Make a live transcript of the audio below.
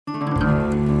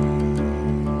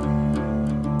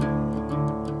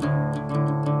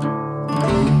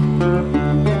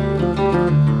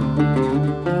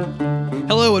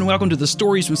welcome to the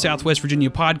Stories from Southwest Virginia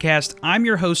podcast. I'm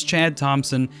your host, Chad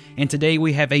Thompson, and today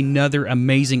we have another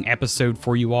amazing episode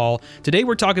for you all. Today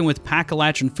we're talking with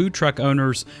Packalachin food truck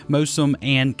owners, Mosum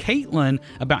and Caitlin,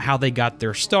 about how they got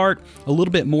their start, a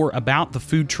little bit more about the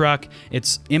food truck,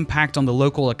 its impact on the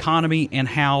local economy, and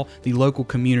how the local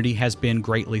community has been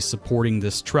greatly supporting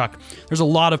this truck. There's a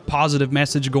lot of positive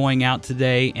message going out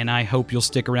today, and I hope you'll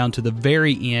stick around to the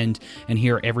very end and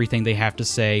hear everything they have to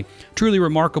say. Truly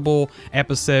remarkable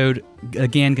episode.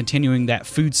 Again, continuing that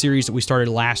food series that we started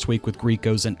last week with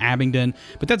Grieco's in Abingdon.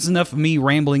 But that's enough of me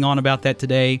rambling on about that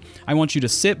today. I want you to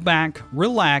sit back,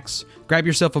 relax, grab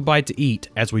yourself a bite to eat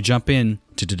as we jump in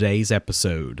to today's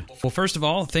episode. Well, first of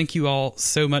all, thank you all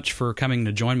so much for coming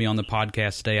to join me on the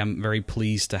podcast today. I'm very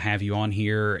pleased to have you on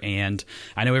here, and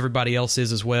I know everybody else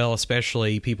is as well,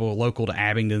 especially people local to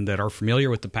Abingdon that are familiar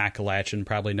with the Packalachin,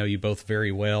 probably know you both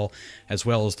very well, as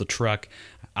well as the truck.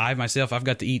 I've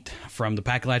got to eat from the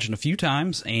Packalachin a few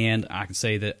times, and I can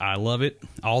say that I love it.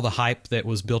 All the hype that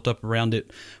was built up around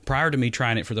it prior to me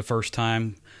trying it for the first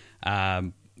time,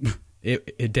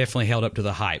 it definitely held up to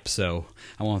the hype. So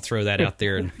I want to throw that out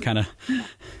there and kind of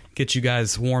get you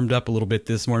guys warmed up a little bit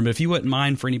this morning. But if you wouldn't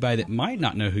mind, for anybody that might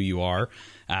not know who you are,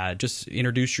 just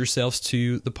introduce yourselves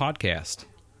to the podcast.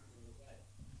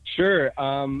 Sure.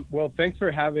 Well, thanks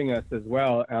for having us as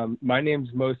well. My name's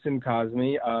Mosum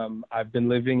Kazmi. I've been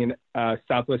living in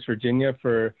Southwest Virginia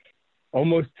for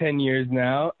almost 10 years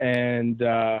now. And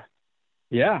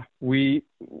we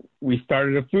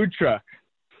started a food truck.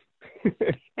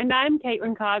 And I'm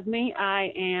Caitlin Kazmi.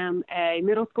 I am a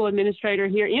middle school administrator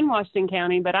here in Washington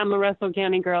County, but I'm a Russell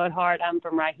County girl at heart. I'm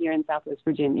from right here in Southwest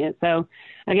Virginia. So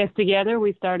I guess together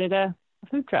we started a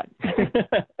food truck.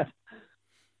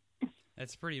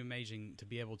 That's pretty amazing to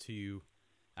be able to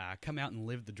come out and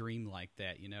live the dream like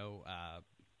that. You know,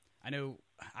 I know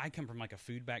I come from like a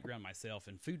food background myself,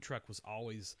 and food truck was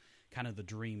always kind of the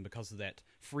dream because of that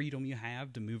freedom you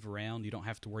have to move around. You don't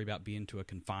have to worry about being to a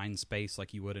confined space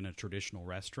like you would in a traditional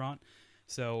restaurant.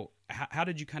 So how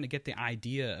did you kind of get the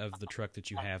idea of the truck that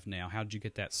you have now? How did you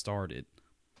get that started?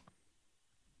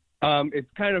 It's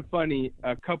kind of funny.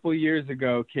 A couple years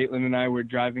ago, Caitlin and I were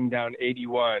driving down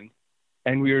 81,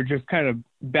 and we were just kind of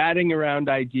batting around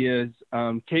ideas.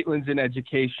 Caitlin's in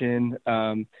education,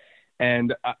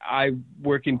 and I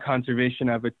work in conservation.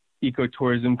 I have an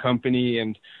ecotourism company,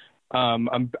 and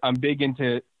I'm big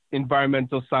into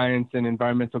environmental science and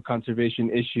environmental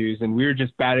conservation issues. And we were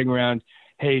just batting around,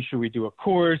 hey, should we do a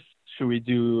course? Should we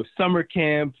do summer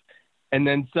camp? And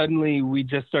then suddenly we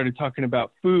just started talking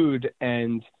about food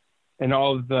and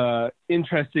all of the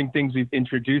interesting things we've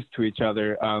introduced to each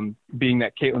other, being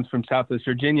that Caitlin's from Southwest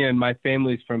Virginia and my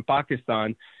family's from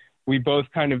Pakistan. We both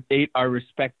kind of ate our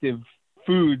respective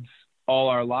foods all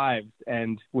our lives.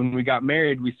 And when we got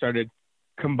married, we started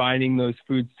combining those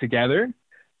foods together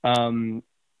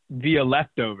via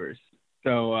leftovers.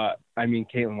 So,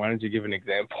 Caitlin, why don't you give an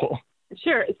example?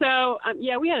 Sure. So,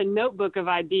 we had a notebook of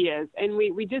ideas, and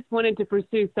we just wanted to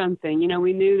pursue something. You know,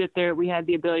 we knew that we had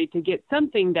the ability to get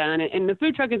something done, and the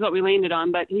food truck is what we landed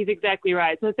on, but he's exactly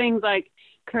right. So things like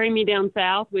Curry Me Down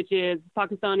South, which is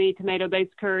Pakistani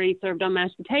tomato-based curry served on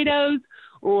mashed potatoes,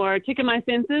 or Tikka My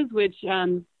Senses, which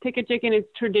tikka chicken is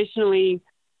traditionally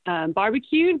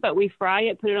barbecued, but we fry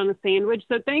it, put it on a sandwich.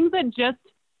 So things that just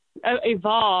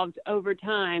evolved over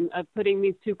time of putting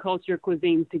these two culture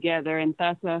cuisines together, and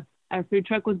thus our food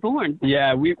truck was born.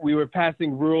 Yeah, we were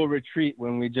passing Rural Retreat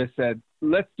when we just said,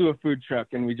 let's do a food truck,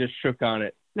 and we just shook on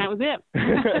it. That was it.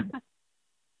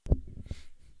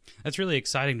 That's really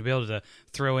exciting to be able to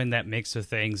throw in that mix of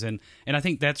things. And I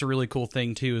think that's a really cool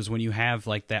thing, too, is when you have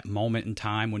like that moment in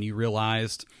time when you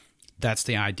realized that's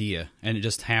the idea and it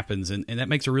just happens. And that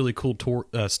makes a really cool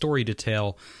story to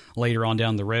tell later on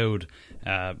down the road.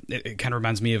 It kind of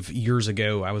reminds me of years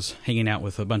ago. I was hanging out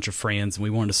with a bunch of friends and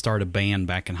we wanted to start a band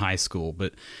back in high school.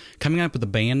 But coming up with a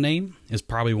band name is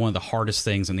probably one of the hardest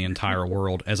things in the entire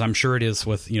world, as I'm sure it is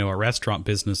with, a restaurant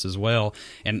business as well.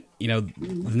 And, the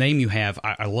name you have,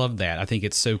 I love that. I think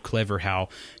it's so clever how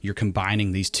you're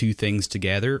combining these two things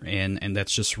together. And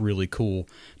that's just really cool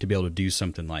to be able to do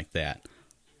something like that.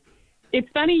 It's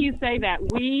funny you say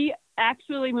that. We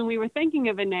actually, when we were thinking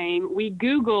of a name, we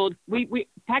Googled,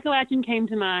 Packalachin came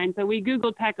to mind, so we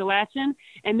Googled Packalachin,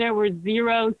 and there were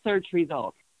 0 search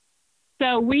results.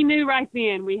 So we knew right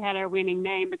then we had our winning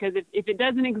name, because if it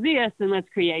doesn't exist, then let's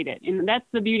create it. And that's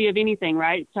the beauty of anything,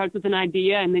 right? It starts with an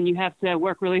idea, and then you have to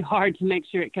work really hard to make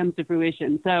sure it comes to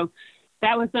fruition. So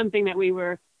that was something that we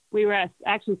were we were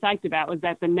actually psyched about was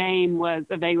that the name was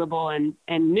available and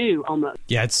new almost.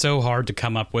 Yeah, it's so hard to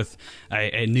come up with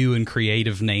a new and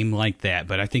creative name like that,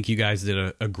 but I think you guys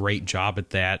did a great job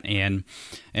at that. And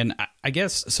I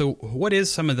guess, so what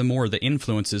is some of the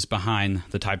influences behind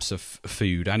the types of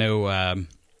food? I know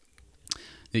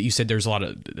that you said there's a lot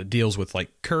of deals with like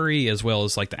curry as well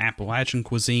as like the Appalachian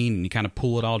cuisine, and you kind of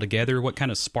pull it all together. What kind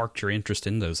of sparked your interest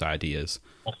in those ideas?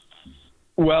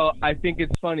 Well, I think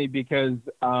it's funny because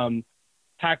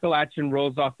Appalachian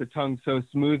rolls off the tongue so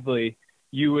smoothly.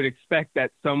 You would expect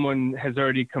that someone has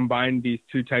already combined these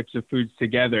two types of foods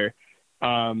together,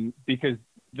 because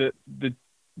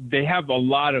they have a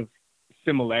lot of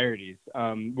similarities.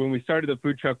 When we started the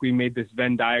food truck, we made this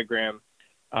Venn diagram.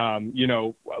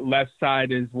 Left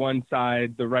side is one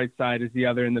side, the right side is the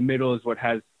other, and the middle is what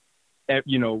has,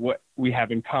 what we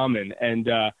have in common. And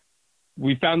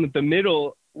we found that the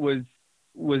middle was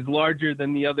larger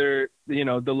than the other,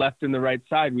 the left and the right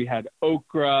side. We had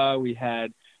okra, we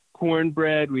had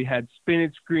cornbread, we had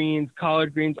spinach greens,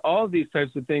 collard greens, all of these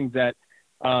types of things that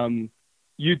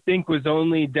you'd think was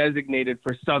only designated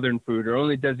for Southern food or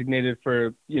only designated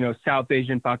for, South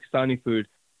Asian, Pakistani food.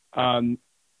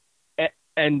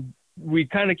 And we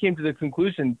kind of came to the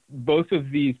conclusion, both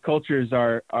of these cultures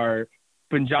are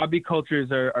Punjabi cultures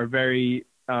are very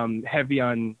heavy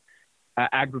on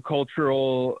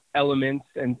agricultural elements,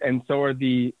 and so are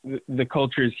the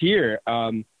cultures here.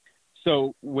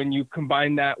 So when you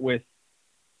combine that with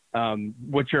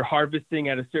what you're harvesting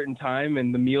at a certain time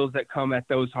and the meals that come at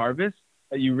those harvests,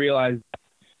 you realize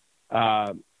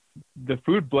the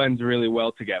food blends really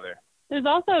well together. There's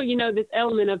also, this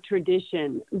element of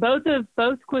tradition. Both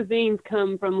cuisines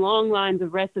come from long lines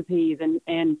of recipes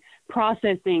and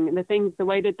processing. The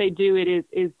way that they do it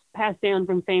is passed down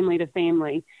from family to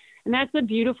family. And that's a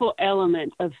beautiful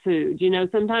element of food.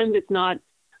 Sometimes it's not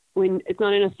in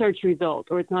a search result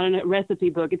or it's not in a recipe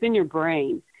book. It's in your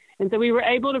brain. And so we were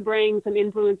able to bring some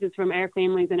influences from our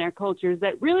families and our cultures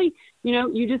that really,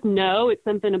 you just know it's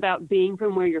something about being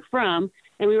from where you're from.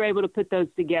 And we were able to put those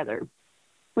together,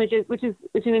 which is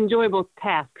an enjoyable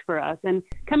task for us. And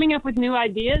coming up with new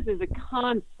ideas is a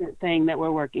constant thing that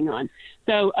we're working on.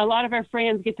 So a lot of our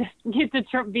friends get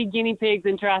to be guinea pigs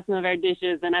and try some of our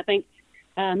dishes. And I think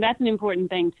that's an important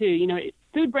thing too.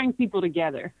 Food brings people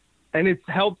together. And it's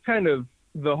helped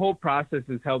the whole process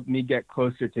has helped me get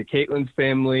closer to Caitlin's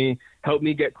family, helped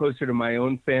me get closer to my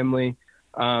own family.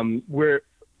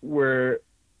 We're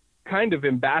kind of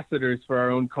ambassadors for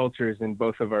our own cultures in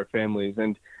both of our families.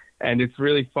 And it's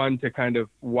really fun to kind of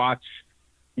watch,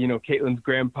 Caitlin's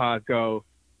grandpa go,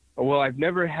 well, I've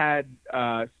never had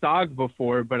saag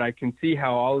before, but I can see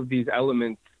how all of these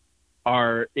elements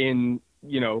are in,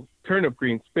 turnip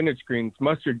greens, spinach greens,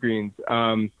 mustard greens.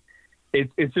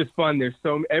 It's just fun. There's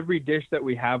every dish that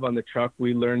we have on the truck,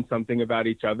 we learn something about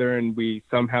each other, and we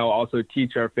somehow also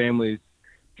teach our families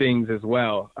things as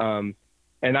well.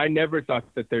 And I never thought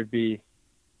that there'd be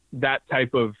that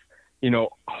type of,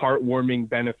 heartwarming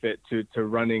benefit to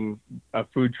running a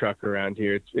food truck around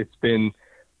here. It's been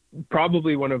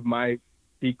probably one of my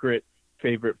secret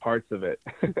favorite parts of it.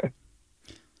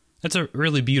 That's a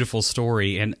really beautiful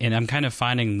story, and I'm kind of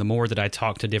finding the more that I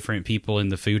talk to different people in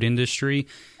the food industry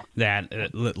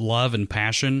that love and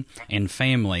passion and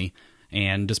family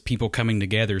and just people coming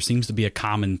together seems to be a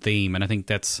common theme, and I think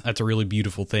that's a really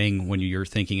beautiful thing when you're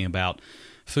thinking about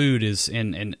food.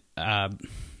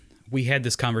 We had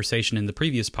this conversation in the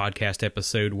previous podcast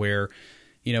episode where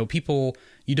you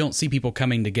don't see people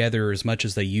coming together as much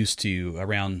as they used to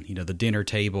around, the dinner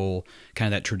table,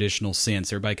 kind of that traditional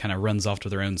sense. Everybody kind of runs off to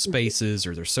their own spaces,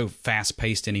 or they're so fast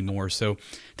paced anymore. So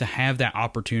to have that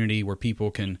opportunity where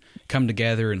people can come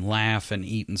together and laugh and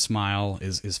eat and smile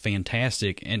is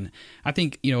fantastic. And I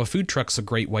think, a food truck's a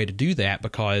great way to do that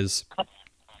because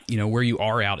where you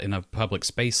are out in a public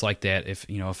space like that, if,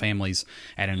 a family's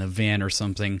at an event or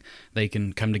something, they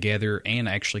can come together and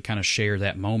actually kind of share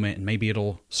that moment, and maybe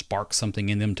it'll spark something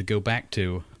in them to go back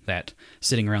to that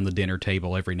sitting around the dinner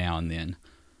table every now and then.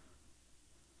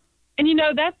 And,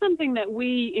 that's something that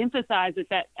we emphasize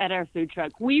at our food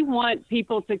truck. We want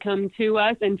people to come to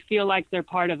us and feel like they're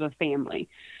part of a family.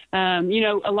 A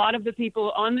lot of the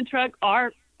people on the truck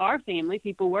are our family,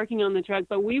 people working on the truck,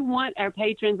 but we want our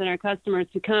patrons and our customers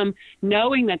to come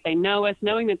knowing that they know us,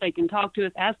 knowing that they can talk to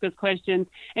us, ask us questions,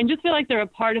 and just feel like they're a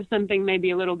part of something maybe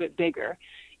a little bit bigger.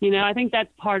 I think that's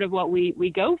part of what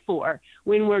we go for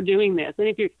when we're doing this. And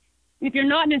if you're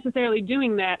not necessarily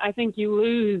doing that, I think you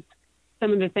lose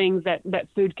some of the things that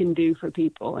food can do for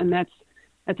people. And that's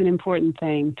an important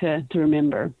thing to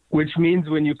remember. Which means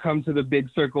when you come to the big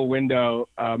circle window,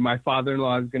 my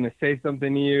father-in-law is going to say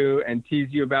something to you and tease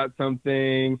you about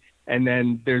something, and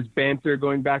then there's banter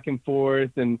going back and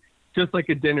forth, and just like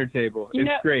a dinner table. It's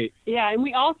great. Yeah, and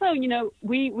we also,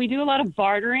 we do a lot of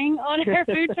bartering on our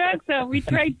food truck, so we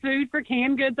trade food for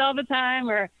canned goods all the time,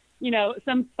 or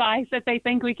some spice that they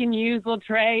think we can use, we'll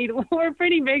trade. We're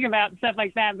pretty big about stuff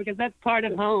like that because that's part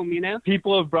of home,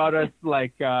 People have brought us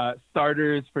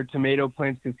starters for tomato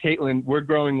plants because Caitlin, we're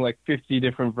growing 50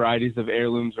 different varieties of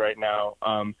heirlooms right now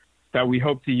that we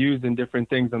hope to use in different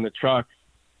things on the truck.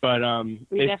 But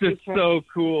it's just so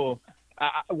cool.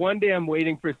 One day I'm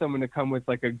waiting for someone to come with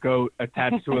a goat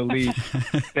attached to a leash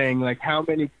saying how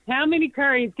many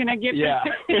curries can I get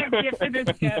for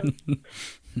this goat?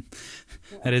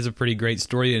 That is a pretty great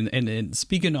story. And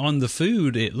speaking on the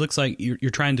food, it looks like you're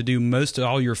trying to do most of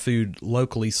all your food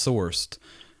locally sourced.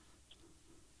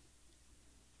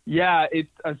 Yeah,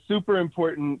 it's a super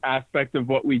important aspect of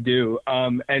what we do.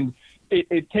 And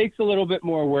it takes a little bit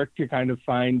more work to kind of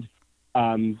find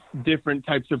different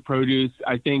types of produce.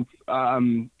 I think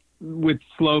with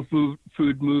slow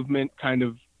food movement kind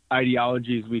of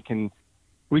ideologies, we kind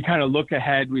of look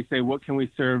ahead. We say, what can we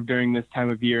serve during this time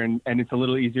of year? And it's a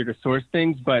little easier to source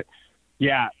things. But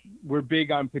yeah, we're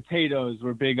big on potatoes.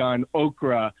 We're big on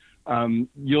okra.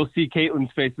 You'll see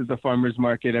Caitlin's face at the farmer's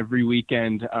market every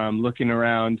weekend looking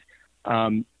around.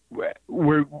 If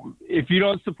you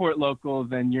don't support local,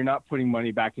 then you're not putting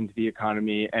money back into the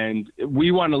economy. And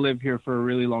we want to live here for a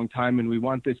really long time, and we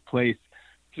want this place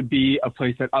to be a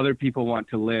place that other people want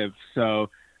to live. So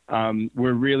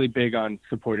we're really big on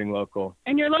supporting local.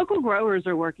 And your local growers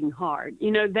are working hard.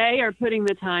 They are putting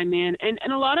the time in, and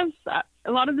a lot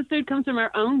of the food comes from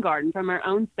our own garden, from our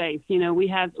own space. We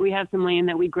have some land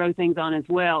that we grow things on as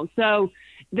well. So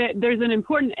there's an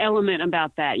important element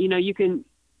about that. You can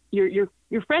your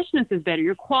freshness is better,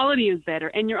 your quality is better,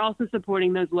 and you're also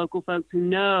supporting those local folks who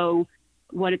know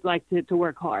what it's like to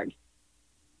work hard.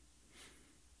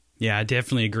 Yeah, I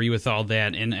definitely agree with all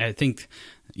that. And I think,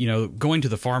 going to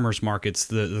the farmers markets,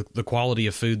 the quality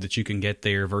of food that you can get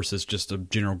there versus just a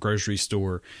general grocery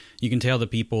store, you can tell the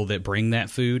people that bring that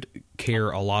food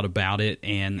care a lot about it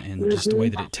and just the way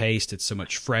that it tastes. It's so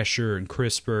much fresher and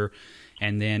crisper.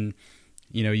 And then,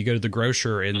 you go to the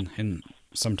grocer and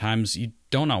sometimes you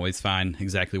don't always find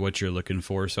exactly what you're looking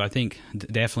for. So I think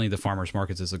definitely the farmers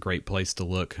markets is a great place to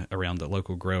look around the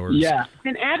local growers. Yeah.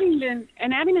 And Abingdon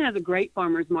has a great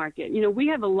farmers market. We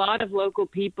have a lot of local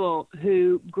people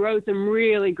who grow some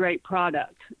really great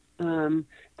product. So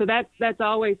that's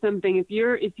always something. If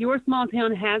your small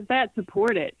town has that,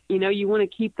 support it. You want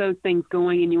to keep those things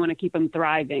going and you want to keep them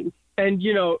thriving. And,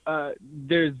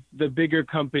 there's the bigger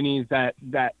companies that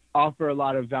offer a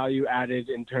lot of value added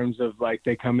in terms of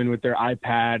they come in with their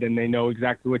iPad and they know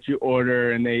exactly what you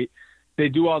order and they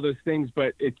do all those things,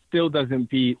 but it still doesn't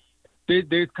beat.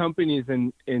 There's companies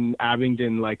in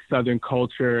Abingdon like Southern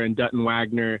Culture and Dutton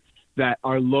Wagner that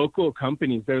are local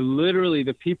companies. They're literally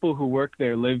the people who work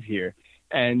there live here,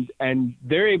 and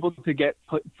they're able to get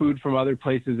food from other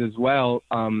places as well.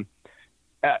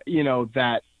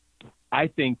 That I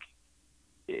think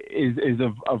is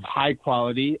of high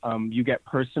quality. You get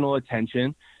personal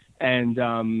attention,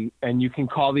 and you can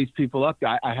call these people up.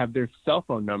 I have their cell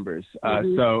phone numbers.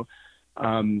 So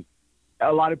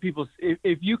a lot of people,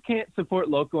 if you can't support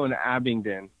local in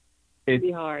Abingdon, it's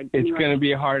going to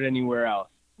be hard anywhere else,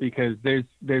 because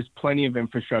there's plenty of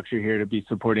infrastructure here to be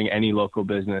supporting any local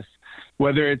business,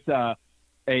 whether it's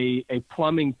a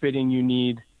plumbing fitting you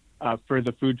need for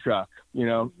the food truck.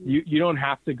 You don't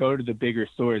have to go to the bigger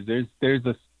stores. There's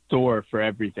a store for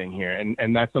everything here.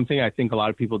 And that's something I think a lot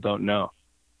of people don't know.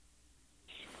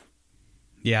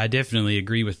 Yeah, I definitely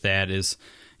agree with that. Is,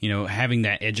 having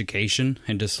that education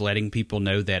and just letting people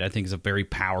know that, I think is a very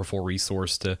powerful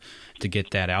resource to get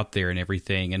that out there and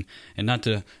everything. And not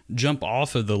to jump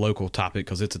off of the local topic,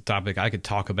 because it's a topic I could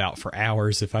talk about for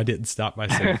hours if I didn't stop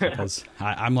myself, because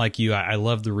I'm like you. I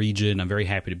love the region. I'm very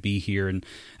happy to be here. And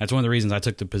that's one of the reasons I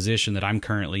took the position that I'm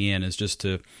currently in, is just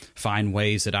to find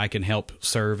ways that I can help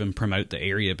serve and promote the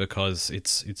area, because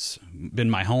it's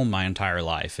been my home my entire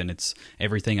life, and it's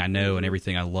everything I know and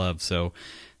everything I love. So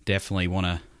definitely want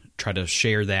to try to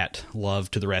share that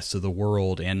love to the rest of the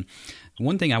world. And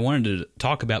one thing I wanted to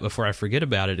talk about before I forget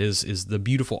about it is the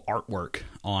beautiful artwork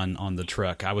on the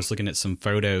truck. I was looking at some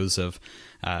photos of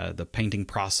the painting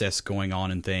process going on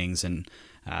and things, and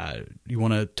you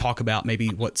want to talk about maybe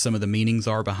what some of the meanings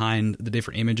are behind the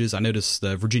different images? I noticed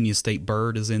the Virginia State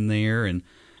bird is in there, and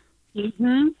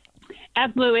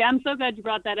Absolutely. I'm so glad you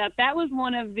brought that up. That was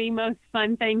one of the most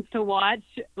fun things to watch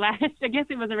I guess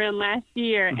it was around last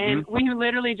year. And we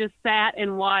literally just sat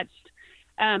and watched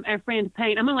our friends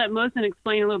paint. I'm going to let Mohsen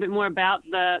explain a little bit more about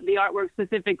the artwork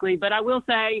specifically, but I will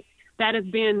say that has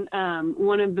been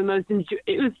one of the most,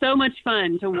 it was so much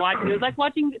fun to watch. It was like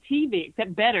watching TV,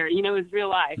 except better, it was real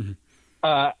life.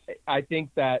 I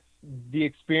think that the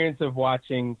experience of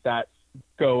watching that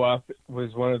go up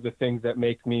was one of the things that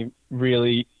makes me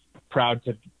really proud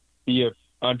to be an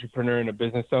entrepreneur and a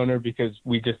business owner, because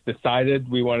we just decided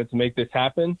we wanted to make this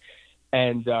happen.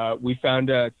 And we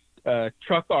found a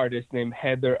truck artist named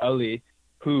Haider Ali,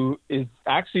 who is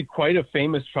actually quite a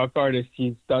famous truck artist.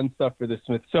 He's done stuff for the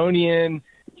Smithsonian.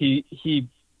 He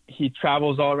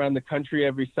travels all around the country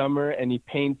every summer, and he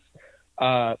paints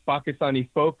Pakistani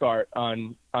folk art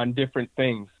on different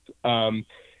things.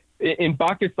 In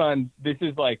Pakistan, this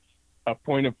is like a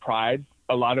point of pride.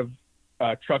 A lot of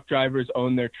truck drivers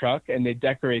own their truck, and they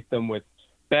decorate them with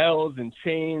bells and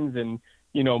chains and,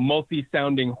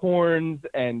 multi-sounding horns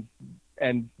and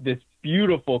this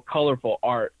beautiful, colorful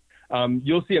art.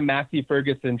 You'll see a Massey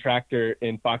Ferguson tractor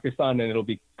in Pakistan, and it'll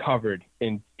be covered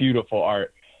in beautiful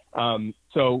art.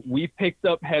 So we picked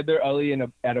up Haider Ali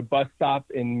at a bus stop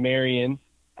in Marion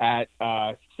at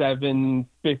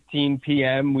 7:15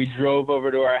 p.m. We drove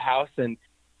over to our house, and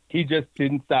he just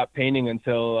didn't stop painting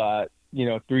until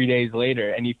 3 days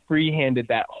later, and he freehanded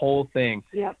that whole thing.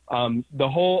 Yep. The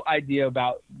whole idea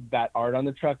about that art on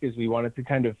the truck is we wanted to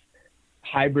kind of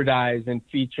hybridize and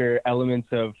feature elements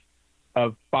of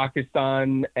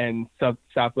Pakistan and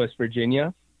Southwest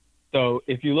Virginia. So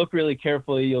if you look really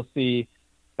carefully, you'll see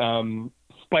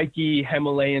spiky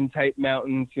Himalayan type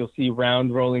mountains. You'll see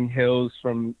round rolling hills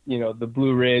from, the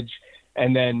Blue Ridge.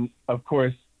 And then, of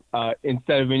course,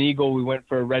 instead of an eagle, we went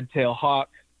for a red-tailed hawk,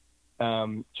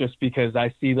 just because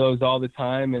I see those all the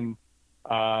time, and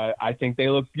I think they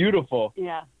look beautiful.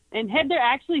 Yeah. And Haider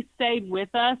actually stayed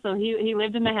with us. So he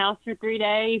lived in the house for 3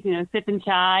 days, sipping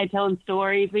chai, telling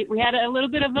stories. We had a little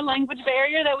bit of a language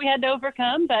barrier that we had to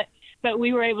overcome, but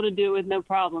we were able to do it with no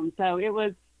problem. So it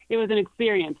was an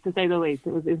experience, to say the least.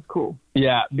 It was cool.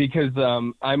 Yeah, because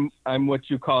I'm what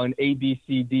you call an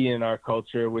ABCD in our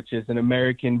culture, which is an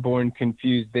American-born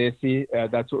confused desi.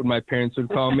 That's what my parents would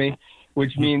call me,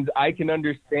 which means I can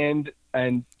understand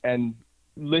and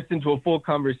listen to a full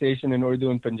conversation in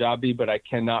Urdu and Punjabi, but I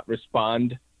cannot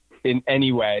respond in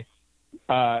any way.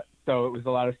 So it was a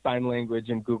lot of sign language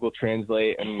and Google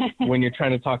Translate. And when you're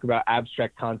trying to talk about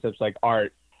abstract concepts like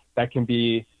art, that can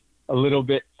be a little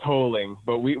bit tolling,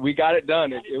 but we got it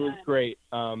done. It was great.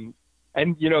 And,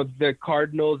 the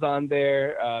cardinals on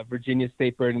there, Virginia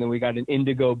state bird, and then we got an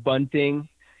indigo bunting,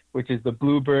 which is the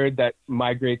bluebird that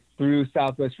migrates through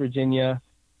Southwest Virginia.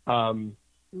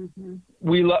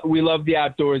 We love the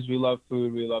outdoors. We love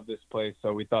food. We love this place.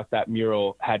 So we thought that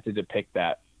mural had to depict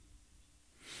that.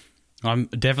 I'm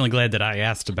definitely glad that I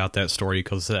asked about that story,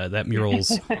 because that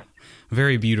mural's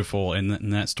very beautiful,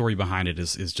 and that story behind it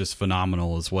is just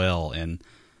phenomenal as well. And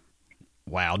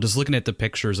wow, just looking at the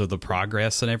pictures of the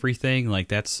progress and everything, like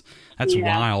that's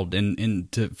wild. And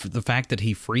for the fact that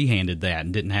he freehanded that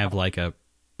and didn't have like a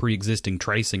pre-existing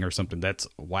tracing or something, that's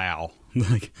wow.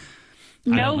 Like,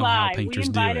 no lie, we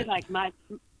invited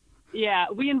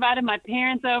we invited my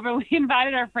parents over. We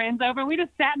invited our friends over. We just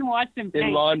sat and watched him paint.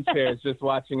 In lawn chairs, just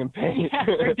watching him paint. Yeah,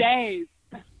 for days.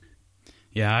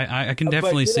 Yeah, I can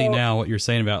definitely see now what you're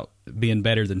saying about being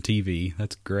better than TV.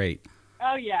 That's great.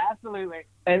 Oh, yeah, absolutely.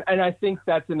 And I think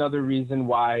that's another reason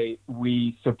why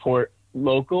we support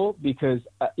local, because,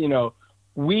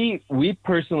 we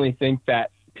personally think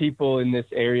that people in this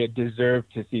area deserve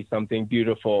to see something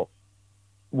beautiful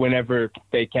whenever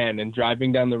they can. And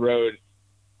driving down the road,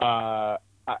 I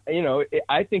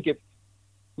think it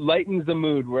lightens the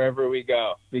mood wherever we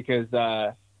go, because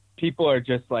people are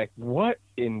just like, what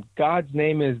in God's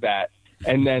name is that?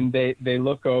 And then they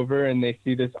look over and they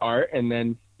see this art, and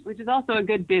then, which is also a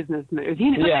good business move.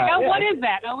 What is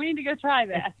that? Oh, we need to go try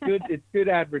that. It's good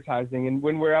advertising. And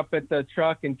when we're up at the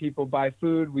truck and people buy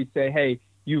food, we say, hey,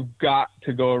 you've got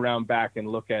to go around back and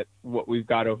look at what we've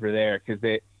got over there,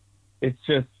 because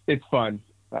it's fun.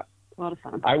 A lot of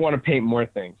fun. I want to paint more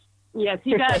things. Yes,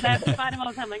 he does. That's fight him all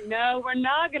the time. Like, no, we're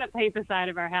not going to paint the side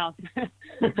of our house.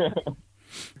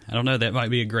 I don't know. That might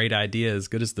be a great idea. As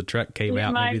good as the truck came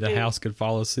out, maybe the house could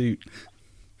follow suit.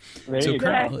 So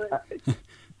currently,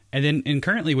 and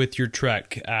currently with your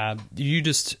truck, do you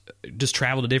just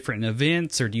travel to different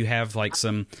events, or do you have like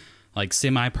some like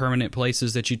semi-permanent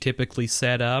places that you typically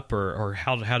set up, or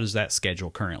how does that schedule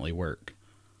currently work?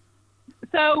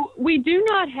 So we do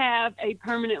not have a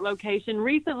permanent location.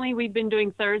 Recently, we've been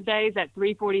doing Thursdays at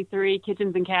 343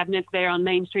 Kitchens and Cabinets there on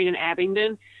Main Street in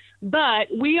Abingdon. But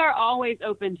we are always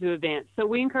open to events. So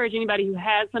we encourage anybody who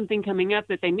has something coming up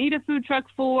that they need a food truck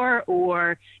for,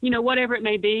 or, whatever it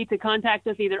may be, to contact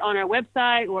us either on our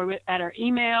website or at our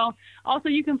email. Also,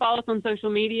 you can follow us on social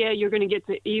media. You're going to get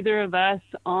to either of us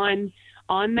on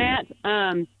that.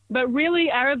 But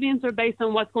really, our events are based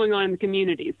on what's going on in the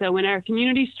community. So when our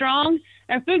community's strong,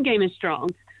 our food game is strong.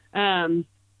 When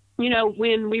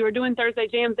we were doing Thursday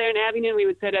Jams there in Abingdon, we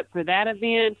would set up for that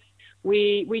event.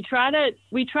 We try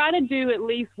to do at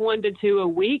least 1 to 2 a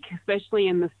week, especially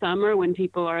in the summer when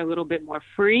people are a little bit more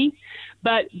free.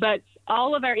 But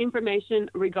all of our information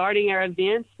regarding our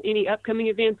events, any upcoming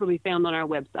events, will be found on our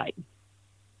website.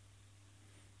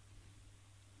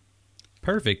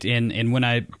 Perfect. And when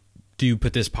I do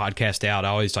put this podcast out, I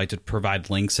always like to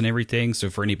provide links and everything. So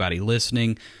for anybody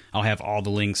listening, I'll have all the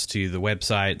links to the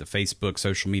website, the Facebook,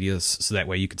 social media, so that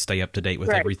way you can stay up to date with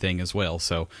everything as well.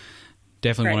 So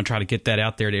definitely want to try to get that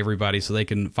out there to everybody so they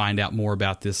can find out more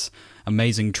about this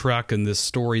amazing truck and this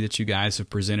story that you guys have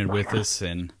presented with us.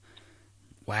 And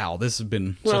wow, this has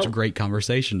been such a great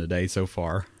conversation today so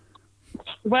far.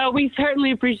 Well, we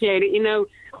certainly appreciate it.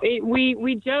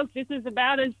 We joke this is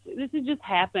just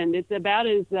happened. It's about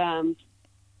as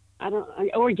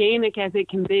organic as it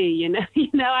can be. We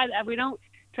don't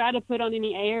try to put on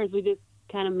any airs. We just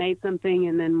kind of made something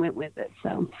and then went with it.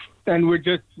 So. And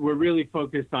we're really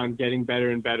focused on getting better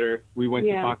and better. We went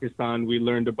to Pakistan. We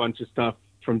learned a bunch of stuff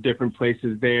from different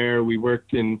places there. We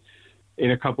worked in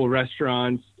a couple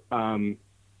restaurants.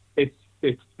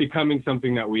 It's becoming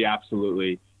something that we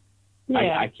absolutely.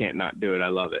 I can't not do it. I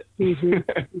love it.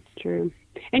 Mm-hmm. It's true.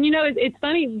 And it's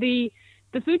funny.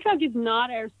 The food truck is not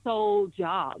our sole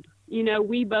job.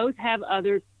 We both have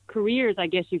other careers, I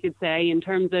guess you could say, in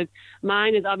terms of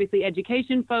mine is obviously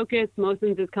education focused,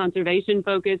 Mosen's is conservation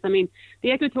focused. I mean, the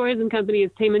ecotourism company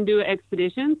is Taimandua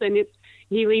Expeditions, and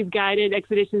he leads guided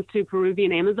expeditions to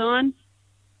Peruvian Amazon,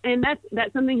 and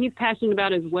that's something he's passionate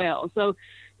about as well. So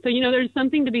there's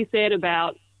something to be said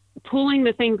about pulling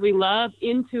the things we love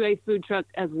into a food truck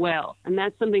as well, and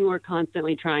that's something we're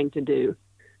constantly trying to do.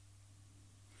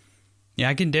 Yeah,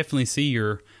 I can definitely see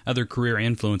your other career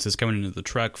influences coming into the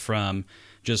truck from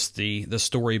just the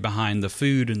story behind the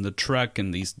food and the truck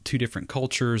and these two different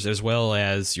cultures, as well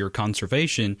as your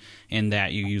conservation, and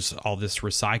that you use all this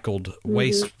recycled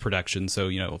waste production.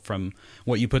 So, from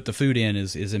what you put the food in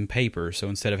is in paper. So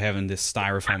instead of having this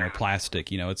styrofoam or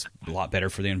plastic, it's a lot better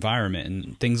for the environment,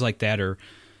 and things like that are,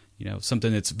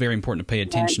 something that's very important to pay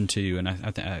attention to. And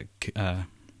I think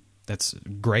that's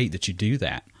great that you do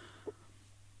that.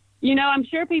 I'm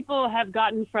sure people have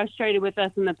gotten frustrated with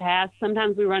us in the past.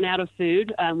 Sometimes we run out of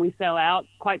food. We sell out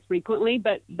quite frequently,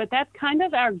 but that's kind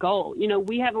of our goal.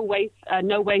 We have a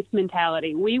no waste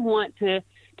mentality. We want to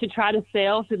try to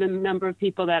sell to the number of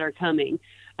people that are coming,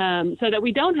 so that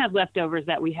we don't have leftovers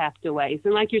that we have to waste.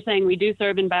 And like you're saying, we do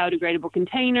serve in biodegradable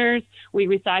containers. We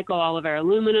recycle all of our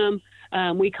aluminum.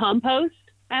 We compost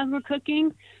as we're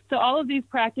cooking. So all of these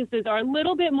practices are a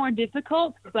little bit more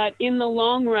difficult, but in the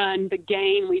long run, the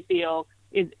gain we feel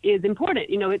is important.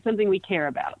 It's something we care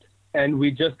about. And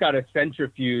we just got a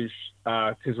centrifuge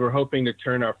because we're hoping to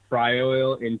turn our fry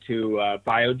oil into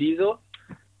biodiesel.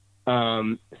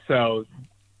 So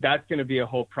that's going to be a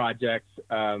whole project.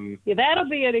 That'll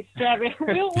be an extravagant.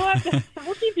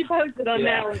 We'll keep you posted on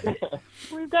that one.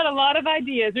 We've got a lot of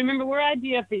ideas. Remember, we're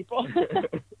idea people.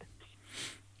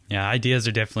 Yeah, ideas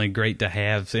are definitely great to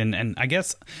have. And I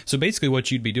guess, so basically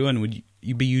what you'd be doing, would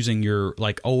you be using your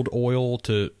old oil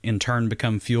to in turn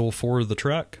become fuel for the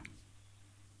truck?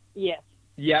 Yes.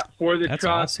 Yeah, for the That's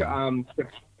truck. Awesome.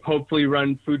 Hopefully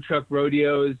run food truck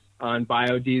rodeos on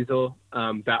biodiesel.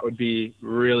 That would be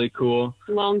really cool.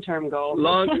 Long-term goal.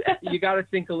 You got to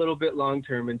think a little bit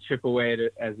long-term and chip away at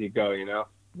it as you go,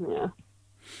 Yeah.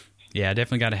 Yeah,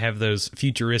 definitely got to have those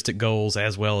futuristic goals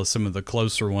as well as some of the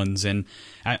closer ones. And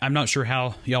I'm not sure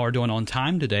how y'all are doing on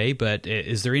time today, but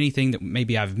is there anything that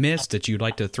maybe I've missed that you'd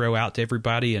like to throw out to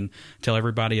everybody and tell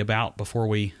everybody about before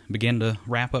we begin to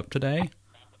wrap up today?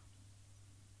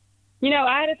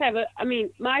 I just have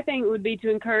my thing would be to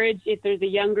encourage, if there's a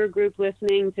younger group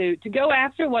listening, to go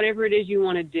after whatever it is you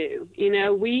want to do.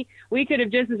 We could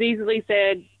have just as easily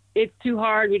said, it's too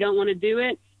hard, we don't want to do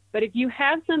it. But if you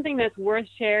have something that's worth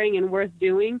sharing and worth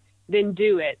doing, then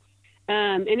do it.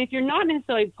 And if you're not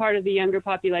necessarily part of the younger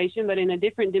population, but in a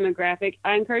different demographic,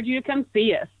 I encourage you to come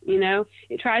see us.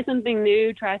 Try something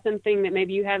new, try something that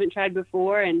maybe you haven't tried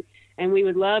before, and And we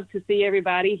would love to see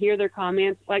everybody, hear their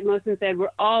comments. Like Mosen said, we're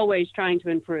always trying to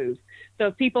improve. So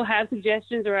if people have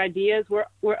suggestions or ideas,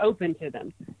 we're open to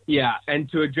them. Yeah, and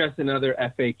to address another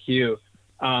FAQ,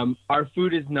 our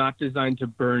food is not designed to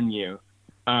burn you.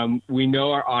 We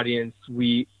know our audience.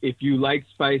 If you like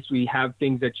spice, we have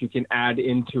things that you can add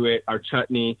into it, our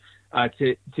chutney,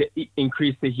 to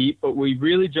increase the heat. But we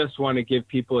really just want to give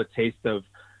people a taste of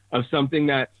something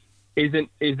that isn't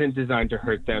designed to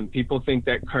hurt them. People think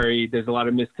that curry, there's a lot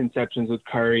of misconceptions with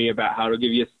curry about how it'll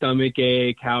give you a stomach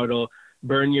ache, how it'll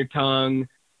burn your tongue.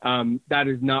 That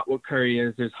is not what curry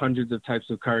is. There's hundreds of types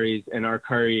of curries, and our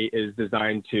curry is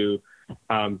designed to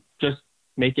just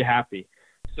make you happy.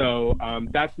 So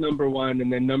that's number one.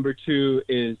 And then number two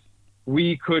is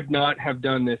we could not have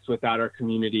done this without our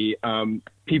community.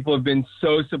 People have been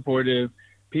so supportive.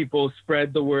 People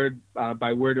spread the word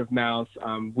by word of mouth.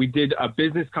 We did a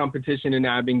business competition in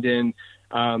Abingdon,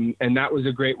 and that was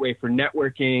a great way for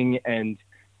networking. And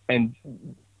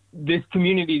this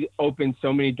community opens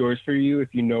so many doors for you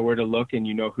if you know where to look and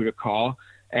you know who to call.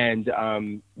 And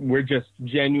we're just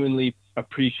genuinely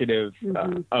appreciative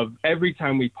of every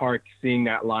time we park, seeing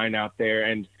that line out there,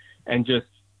 and just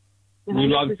 100%. We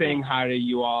love saying hi to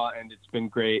you all, and it's been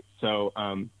great. So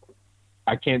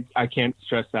I can't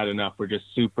stress that enough. We're just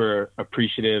super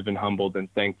appreciative and humbled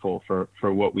and thankful for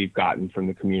what we've gotten from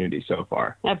the community so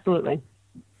far. Absolutely.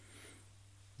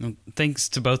 Well, thanks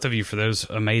to both of you for those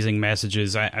amazing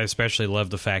messages. I especially love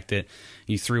the fact that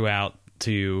you threw out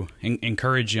to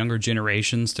encourage younger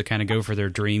generations to kind of go for their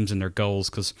dreams and their goals,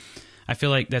 because I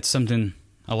feel like that's something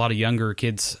a lot of younger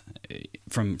kids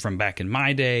from back in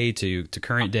my day to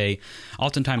current day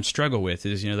oftentimes struggle with,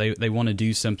 is, they want to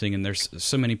do something, and there's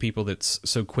so many people that's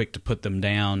so quick to put them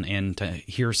down, and to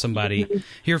hear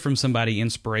from somebody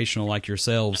inspirational like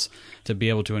yourselves to be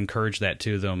able to encourage that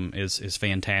to them is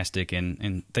fantastic,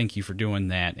 and thank you for doing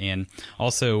that. And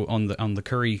also on the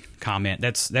curry comment,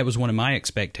 that was one of my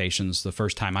expectations the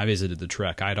first time I visited the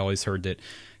truck. I'd always heard that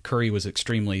curry was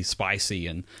extremely spicy,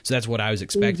 and so that's what I was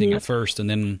expecting at first, and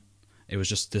then it was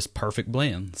just this perfect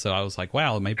blend. So I was like,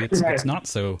 wow, maybe it's not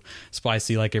so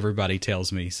spicy like everybody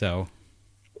tells me. So,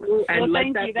 and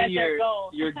let that be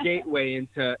your gateway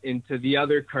into the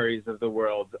other curries of the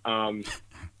world. And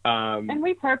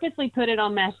we purposely put it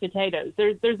on mashed potatoes.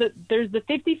 There's the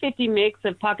 50-50 mix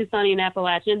of Pakistani and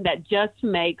Appalachian that just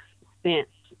makes sense.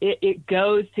 It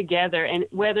goes together, and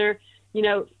whether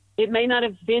it may not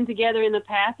have been together in the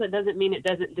past, that doesn't mean it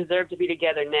doesn't deserve to be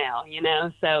together now.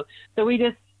 So we're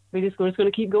just going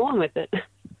to keep going with it.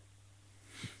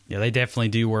 Yeah, they definitely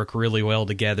do work really well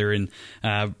together. And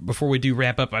before we do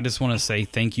wrap up, I just want to say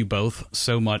thank you both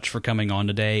so much for coming on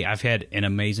today. I've had an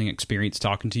amazing experience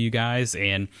talking to you guys,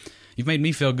 and you've made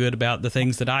me feel good about the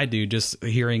things that I do, just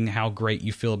hearing how great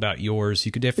you feel about yours.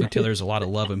 You could definitely tell there's a lot of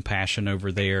love and passion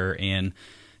over there, and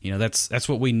that's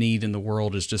what we need in the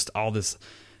world, is just all this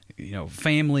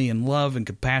family and love and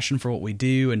compassion for what we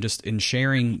do, and just in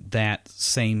sharing that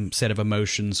same set of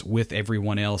emotions with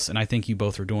everyone else. And I think you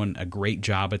both are doing a great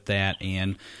job at that,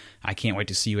 and I can't wait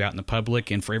to see you out in the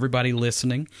public. And for everybody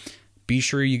listening, be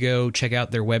sure you go check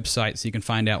out their website so you can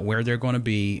find out where they're going to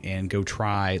be, and go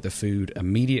try the food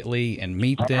immediately and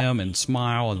meet them and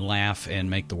smile and laugh and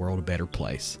make the world a better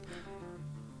place.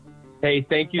 Hey,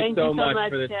 thank you so much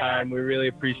for the time. We really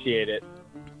appreciate it.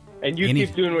 And you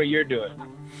keep doing what you're doing.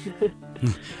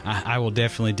 I will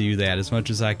definitely do that as much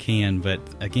as I can. But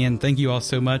again, thank you all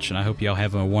so much, and I hope you all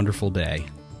have a wonderful day.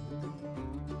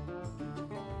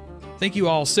 Thank you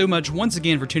all so much once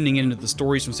again for tuning in to the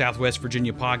Stories from Southwest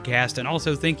Virginia podcast. And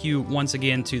also thank you once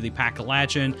again to the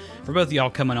Pack-a-Latchin for both of y'all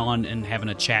coming on and having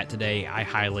a chat today. I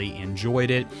highly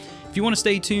enjoyed it. If you want to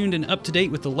stay tuned and up to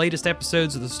date with the latest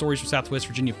episodes of the Stories from Southwest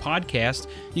Virginia podcast,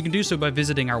 you can do so by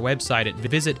visiting our website at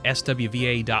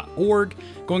visitswva.org,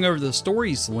 going over to the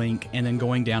Stories link, and then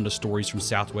going down to Stories from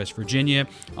Southwest Virginia.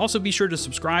 Also, be sure to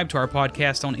subscribe to our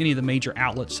podcast on any of the major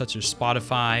outlets such as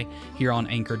Spotify, here on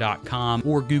Anchor.com,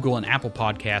 or Google and Apple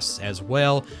Podcasts as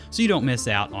well, so you don't miss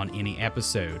out on any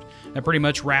episode. That pretty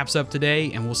much wraps up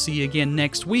today, and we'll see you again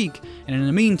next week. And in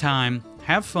the meantime,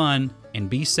 have fun and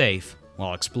be safe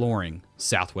while exploring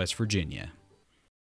Southwest Virginia.